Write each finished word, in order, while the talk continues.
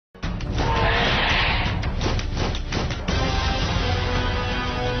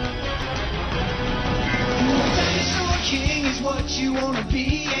what you wanna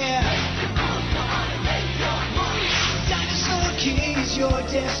be, yeah. Dinosaur King is your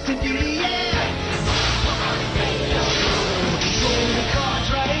destiny, yeah. Control the cards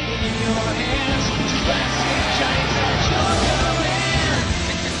right in your hands. Jurassic giants at your command.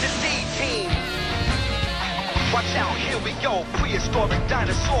 The D-Team. Watch out, here we go. Prehistoric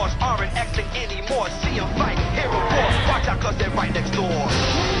dinosaurs aren't acting anymore. See them fight, hear a roar. Watch out, cause they're right next door.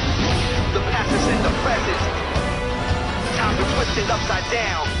 The past is in the present. Time to twist it upside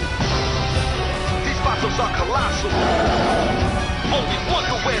down. These fossils are colossal. Only one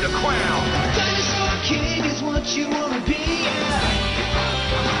can wear the crown. Dinosaur King is what you wanna be, yeah.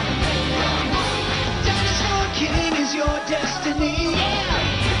 Dinosaur King is your destiny, yeah.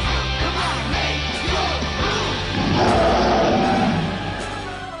 Come on, make your move.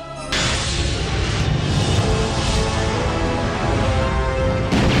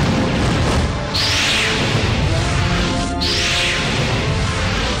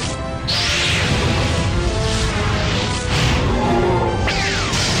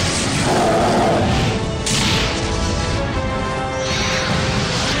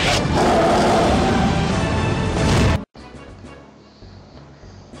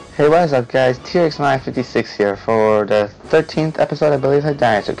 Hey, what is up guys, TRX956 here for the 13th episode I believe of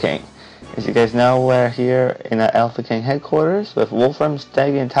Dinosaur King. As you guys know, we're here in the Alpha King headquarters with Wolfram,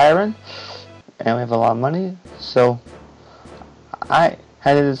 Staggy, and Tyron, and we have a lot of money, so I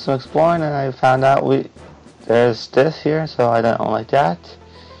had to do some exploring and I found out there's this here, so I don't like that.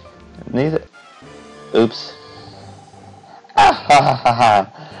 Neither. Oops. Ah ha ha ha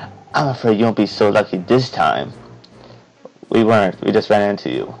ha. I'm afraid you won't be so lucky this time. We weren't, we just ran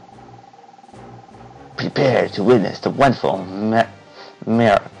into you. Prepare to witness the wonderful and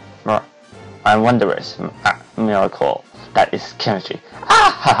wondrous miracle that is chemistry.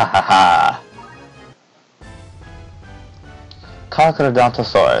 Ah ha ha ha ha!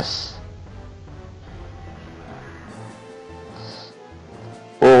 Crocodontosaurus.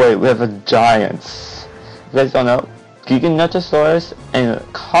 Oh wait, we have a giants. You guys don't know, Giganotosaurus and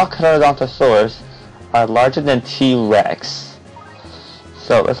Crocodontosaurus are larger than T-Rex.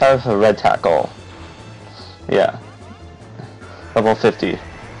 So let's start with a red tackle. Yeah. Level 50.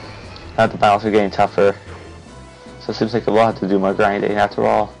 Now the battles are getting tougher. So it seems like we'll have to do more grinding after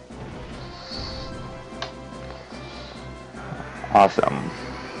all. Awesome.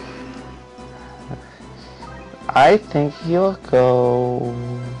 I think he'll go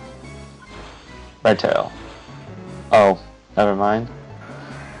red tail. Oh, never mind.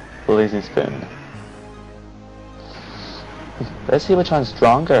 Blazing spin. Let's see which one's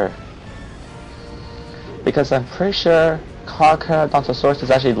stronger. Because I'm pretty sure Crocodontosaurus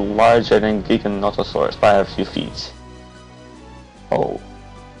is actually larger than Giganotosaurus by a few feet. Oh.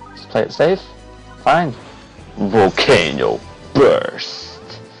 Let's play it safe. Fine. Volcano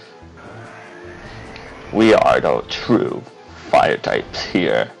Burst. We are the true fire types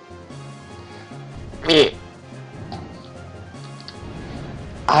here. I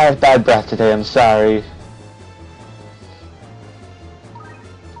have bad breath today, I'm sorry.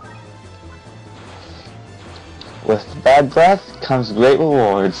 With bad breath comes great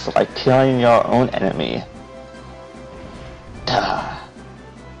rewards, like killing your own enemy. Duh.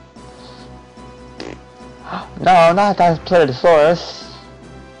 No, not that Platosaurus.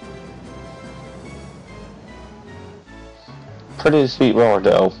 Pretty sweet roar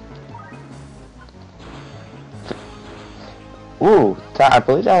though. Ooh, I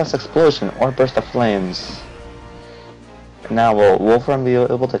believe that was explosion or burst of flames. Now will Wolfram be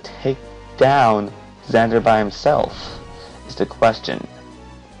able to take down Zander by himself, is the question.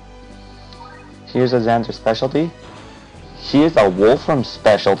 Here's a Zander specialty. Here's a Wolfram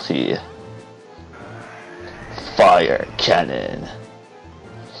specialty. Fire cannon.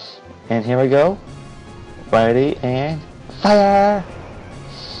 And here we go. Ready and fire!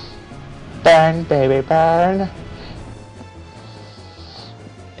 Burn, baby, burn!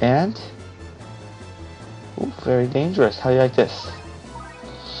 And ooh, very dangerous. How do you like this?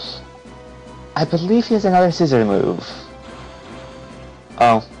 I believe he has another scissor move.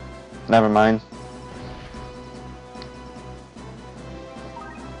 Oh, never mind.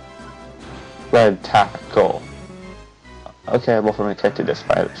 Red tackle. Okay, Wolfram can't do this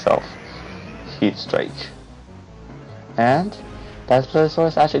by himself. Heat strike. And that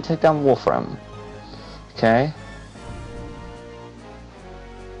Platosaurus actually took down Wolfram. Okay.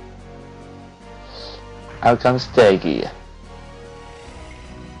 Out comes Staggy.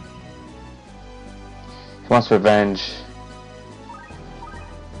 He wants revenge.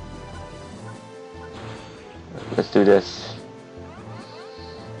 Let's do this.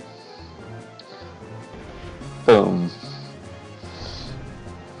 Boom.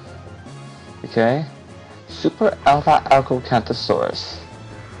 Okay. Super Alpha Archocanthosaurus.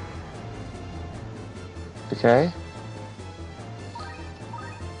 Okay.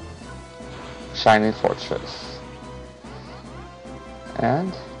 Shiny Fortress.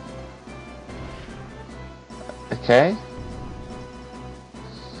 And okay.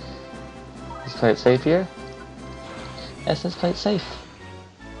 Let's play it safe here. Yes, let's play it safe.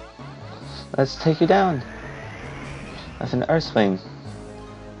 Let's take you down. That's an Earthwing.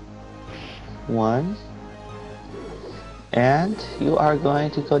 1. And you are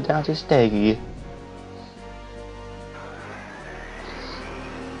going to go down to Staggy.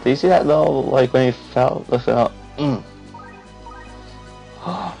 Do you see that little, like when he fell?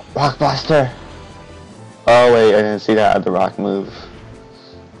 Rock Blaster! Oh wait, I didn't see that other rock move.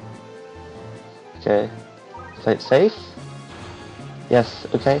 Okay. Play it safe? Yes,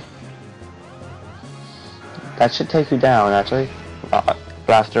 okay. That should take you down, actually.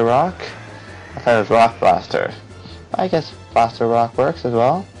 Blaster Rock? I thought it was Rock Blaster. I guess Blaster Rock works as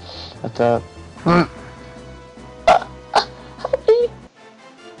well. But, help me!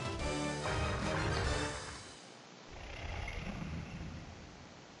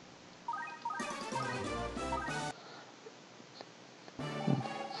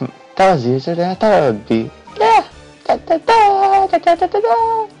 That was easier than I thought it would be. Yeah! Da, da, da, da, da, da, da,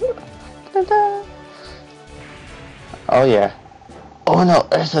 da, da. Oh yeah. Oh no,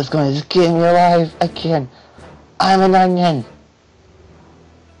 Ursa's going to skin me alive again. I'm an onion.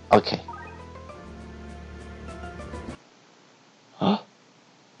 Okay. Huh?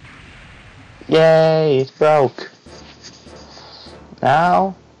 Yay, it's broke.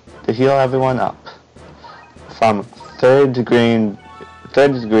 Now, to heal everyone up from third degree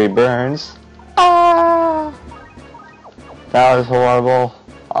burns. Ah! That was horrible.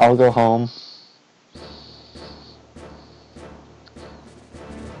 I'll go home.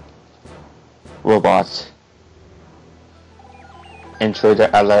 Robots. Intruder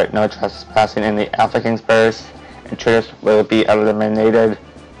alert. No trespassing in the Alpha King's Burst. Intruders will be eliminated,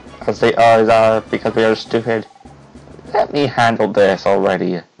 as they always are, because they are stupid. Let me handle this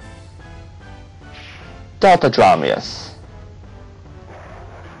already. Deltadromeus.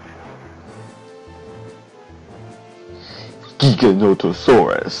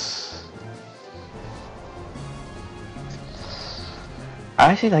 Giganotosaurus.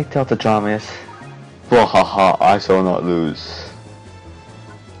 I actually like Deltadromeus. Wahaha, I shall not lose.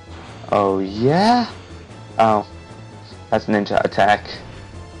 Oh yeah? Oh, that's a ninja attack.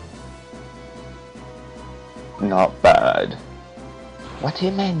 Not bad. What do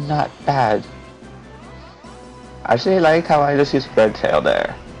you mean not bad? I actually like how I just used Red Tail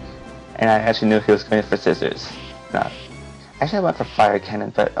there. And I actually knew he was going for scissors. No. Actually I went for Fire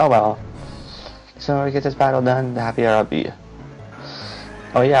Cannon, but oh well. The sooner we get this battle done, the happier I'll be.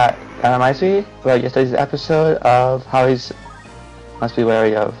 Oh yeah, that reminds me about yesterday's episode of how he's must be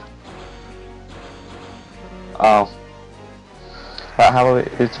wary of. Oh. But how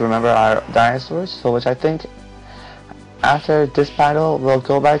is to remember our dinosaurs, so which I think after this battle we'll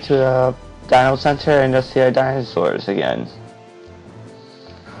go back to the Dino Center and just see our dinosaurs again.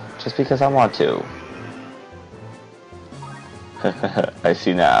 Just because I want to. I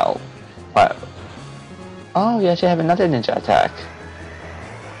see now. What? Oh, you actually have another ninja attack.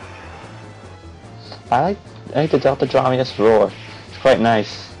 I like the Deltadromeus roar. It's quite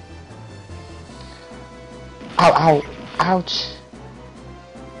nice. Ow, ow, ouch.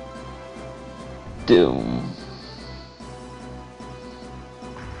 Doom.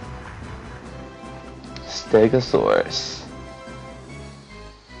 Stegosaurus.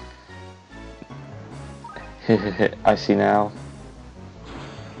 I see now.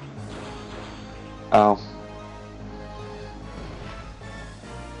 Oh.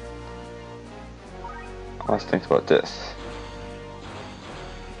 Let's think about this.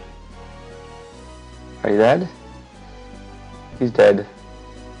 Are you dead? He's dead.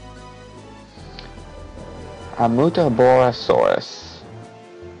 Amutaborasaurus.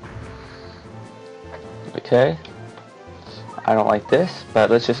 Okay. I don't like this, but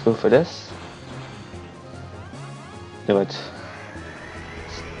let's just go for this. Do it.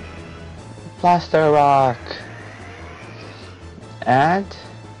 Blaster Rock. And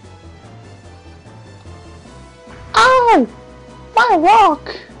ow! My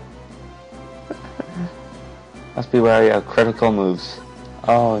rock! Must be wary of critical moves.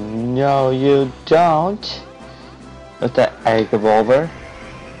 Oh no, you don't! With the egg revolver.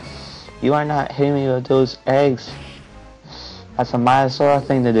 You are not hitting me with those eggs. That's a Minosaur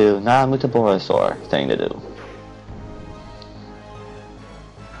thing to do, not a Mutaborasaur thing to do.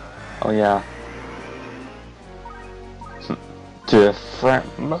 Oh yeah.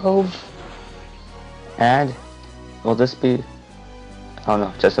 Different move. And will this be, oh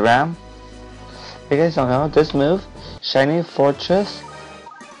no, just a ram? If you guys don't know, this move, Shiny Fortress,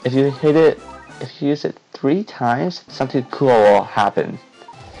 if you hit it, if you use it 3 times, something cool will happen.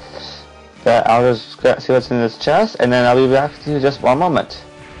 But I'll just see what's in this chest, and then I'll be back to you just one moment.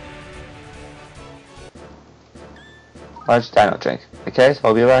 Large dino drink. Okay, so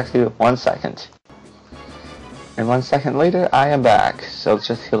I'll be back to you 1 second. And 1 second later, I am back. So let's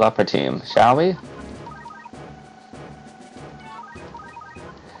just heal up our team, shall we?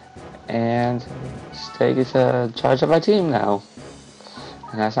 And Steg is in charge of our team now.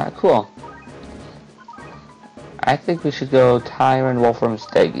 And that's not cool. I think we should go Tyrant, Wolfram,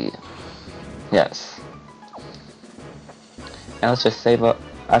 Steggy. Yes. And let's just save up.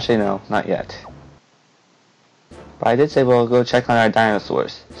 Actually, no, not yet. But I did say we'll go check on our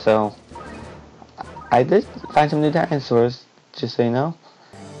dinosaurs. So, I did find some new dinosaurs, just so you know.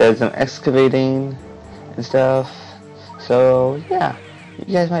 There's some excavating and stuff. So, yeah.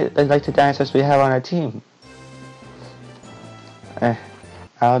 You guys might like the dinosaurs we have on our team. Out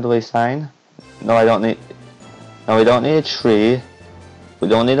of the way sign. No, I don't need. No, we don't need a tree. We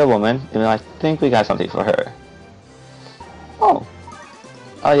don't need a woman. Even though I think we got something for her. Oh.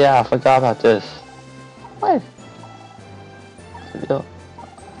 Oh yeah, I forgot about this. What?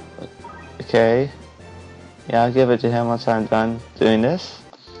 Okay. Yeah, I'll give it to him once I'm done doing this.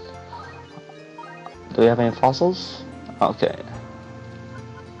 Do we have any fossils? Okay.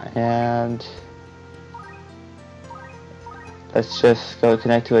 And let's just go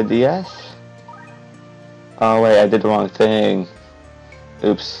connect to a DS. Oh wait, I did the wrong thing.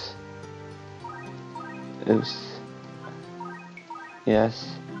 Oops. Oops.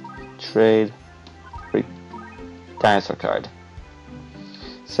 Yes. Trade. Dinosaur card.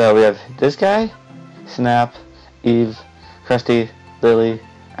 So we have this guy, Snap, Eve, Krusty, Lily,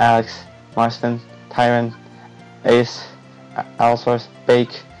 Alex, Marston, Tyron, Ace, Allosaurus,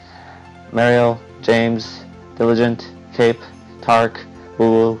 Bake, Mario, James, Diligent, Cape, Tark,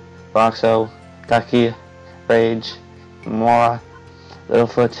 Woo, Roxo, Ducky, Rage, Mora,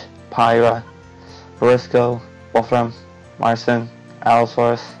 Littlefoot, Pyra, Barisco, Wolfram, Marston,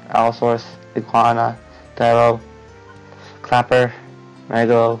 Allosaurus, Iguana, Darrow, Clapper,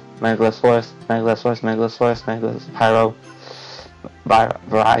 Megalosaurus, Pyro,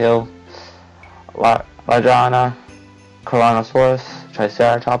 Vario, Ladrana, Coronosaurus,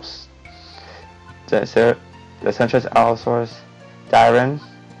 Triceratops, Zanders, Allosaurus, Dyron,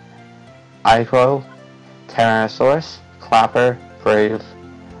 Icro, Tyrannosaurus, Clapper, Brave,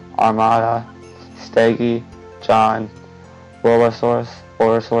 Armada, Steggy, John, Bulbasaurus,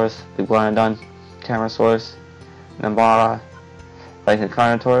 Iguanodon, Camarasaurus, Nambara,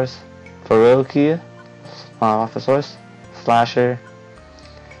 Lycancarnotaurus, Faruki, Monophosaurus, Slasher,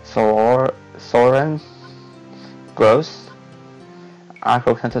 Soren, Gross,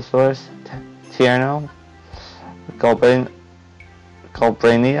 Acrocanthosaurus, Tierno, Colbrin,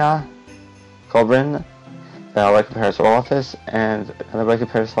 the Lycanthropus, and another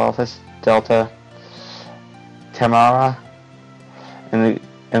Lycanthropus, Delta, Tamara,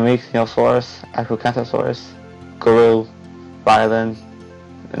 Emichniosaurus, Acrocanthosaurus, Guru, Rylan,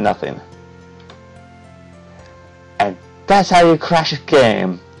 nothing. And that's how you crash a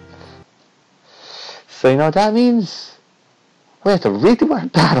game. So you know what that means? We have to redo our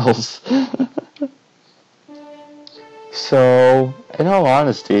battles. So, in all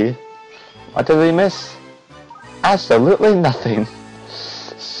honesty, what did we miss? Absolutely nothing.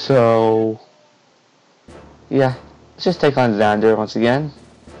 So, yeah, let's just take on Xander once again.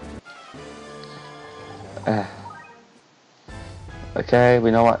 Okay,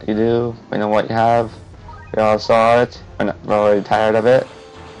 we know what you do, we know what you have, we all saw it, we're already tired of it,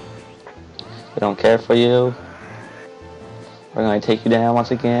 we don't care for you, we're going to take you down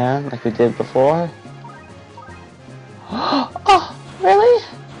once again, like we did before. Oh, really?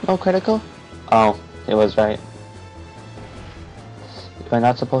 No critical? Oh, it was right. You're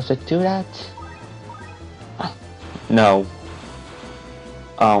not supposed to do that? No.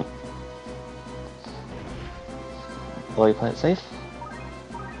 Oh. Will you play it safe?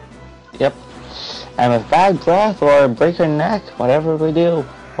 Yep. And with bad breath or break your neck, whatever we do,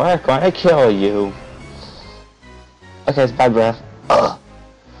 we're going to kill you. Okay, it's bad breath. Ugh.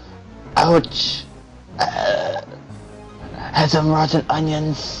 Ouch. Had some rotten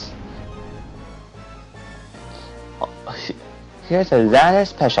onions. Here's a Xander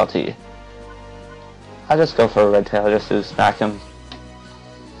specialty. I'll just go for a red tail just to smack him.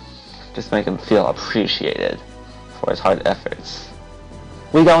 Just make him feel appreciated for his hard efforts.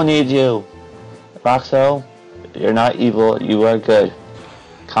 We don't need you. Roxo, you're not evil, you are good.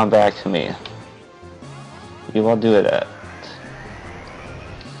 Come back to me. You will do that.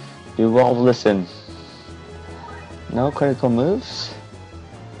 You will listen. No critical moves.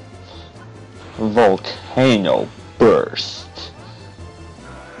 Volcano burst.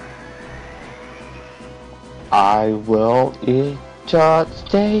 I will eat your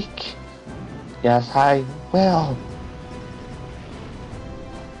steak. Yes, I will.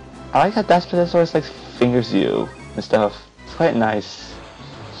 I like how Dinosaur like fingers you and stuff. It's quite nice.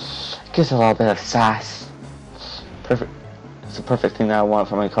 It gives a little bit of sass. Perfect. It's the perfect thing that I want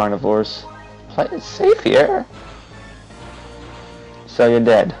for my carnivores. Play it safe here. So you're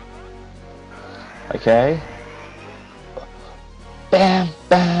dead. Okay? Bam,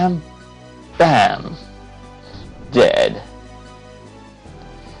 bam, bam. Dead.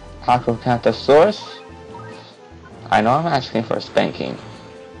 Acrocanthosaurus. I know I'm asking for a spanking.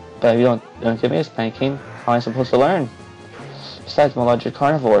 But if you don't give me a spanking, how am I supposed to learn? Besides, I'm a larger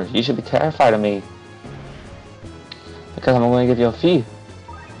carnivore. You should be terrified of me. Because I'm going to give you a fee.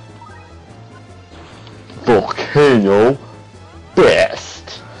 Volcano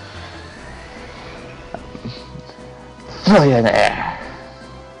best. Throw you in the air.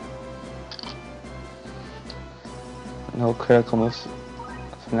 No critical moves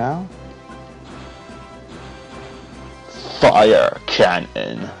for now. Fire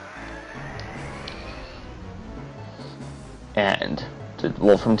cannon. And did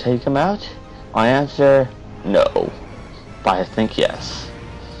Wolfram take him out? My answer, no. But I think yes.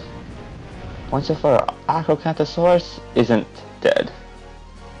 Once and for Acrocanthosaurus isn't dead.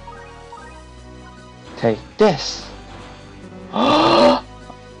 Take this.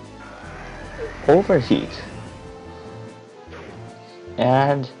 Overheat.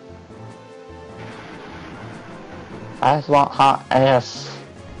 And I just want hot ass.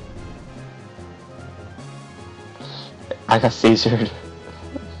 I got seizured.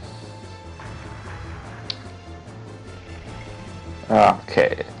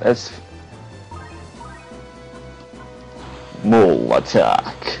 Okay, let's Mole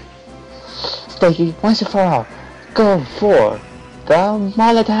attack. Stakey, once and for all, go for the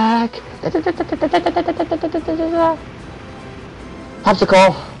mole attack.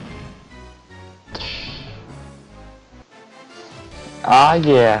 Popsicle. Ah,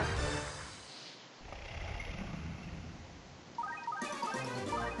 yeah.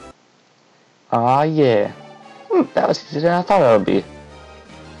 Ah, yeah. That was easier than I thought it would be.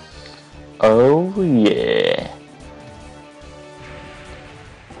 Oh, yeah.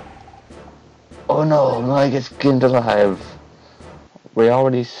 Oh no, no, I get skinned alive. We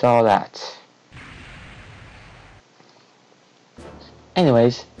already saw that.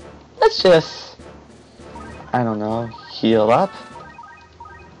 Anyways, let's just, I don't know, heal up.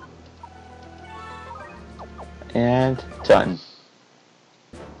 And done.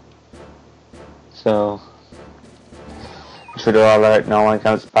 So, should do all that, no one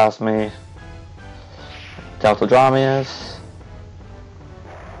comes past me. Deltodramius.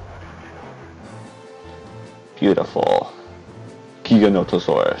 Beautiful.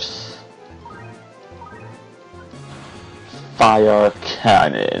 Giganotosaurus. Fire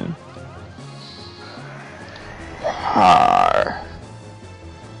cannon. Har.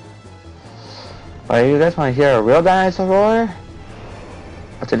 Alright, you guys want to hear a real dinosaur roar?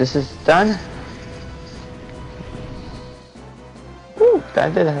 After this is done? Woo,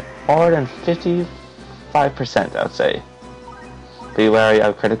 that did more than 55%, I'd say. Be wary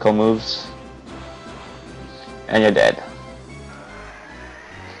of critical moves. And you're dead.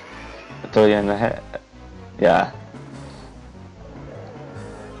 I'll throw you in the head. Yeah.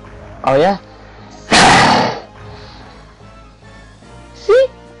 Oh yeah? See?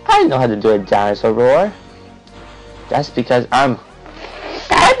 I know how to do a dinosaur roar. That's because I'm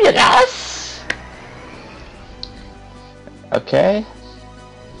fabulous! Okay.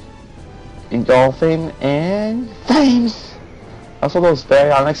 Engulfing and flames! Also those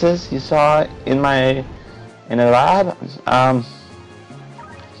baryonyxes you saw in the lab.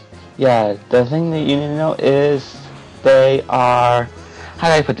 Yeah, the thing that you need to know is they are, how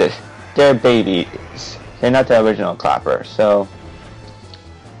do I put this? They're babies. They're not the original clapper, so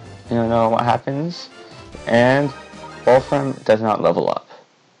you don't know what happens. And Wolfram does not level up.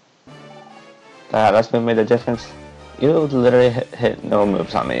 That's what made the difference. You literally hit no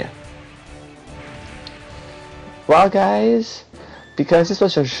moves on me. Well, guys, because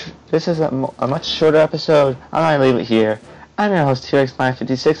this is a much shorter episode, I'm gonna leave it here. I'm your host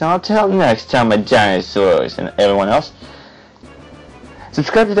T-Rex956, and I'll tell you next time, my dinosaurs and everyone else.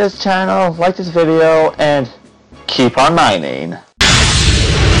 Subscribe to this channel, like this video, and keep on mining.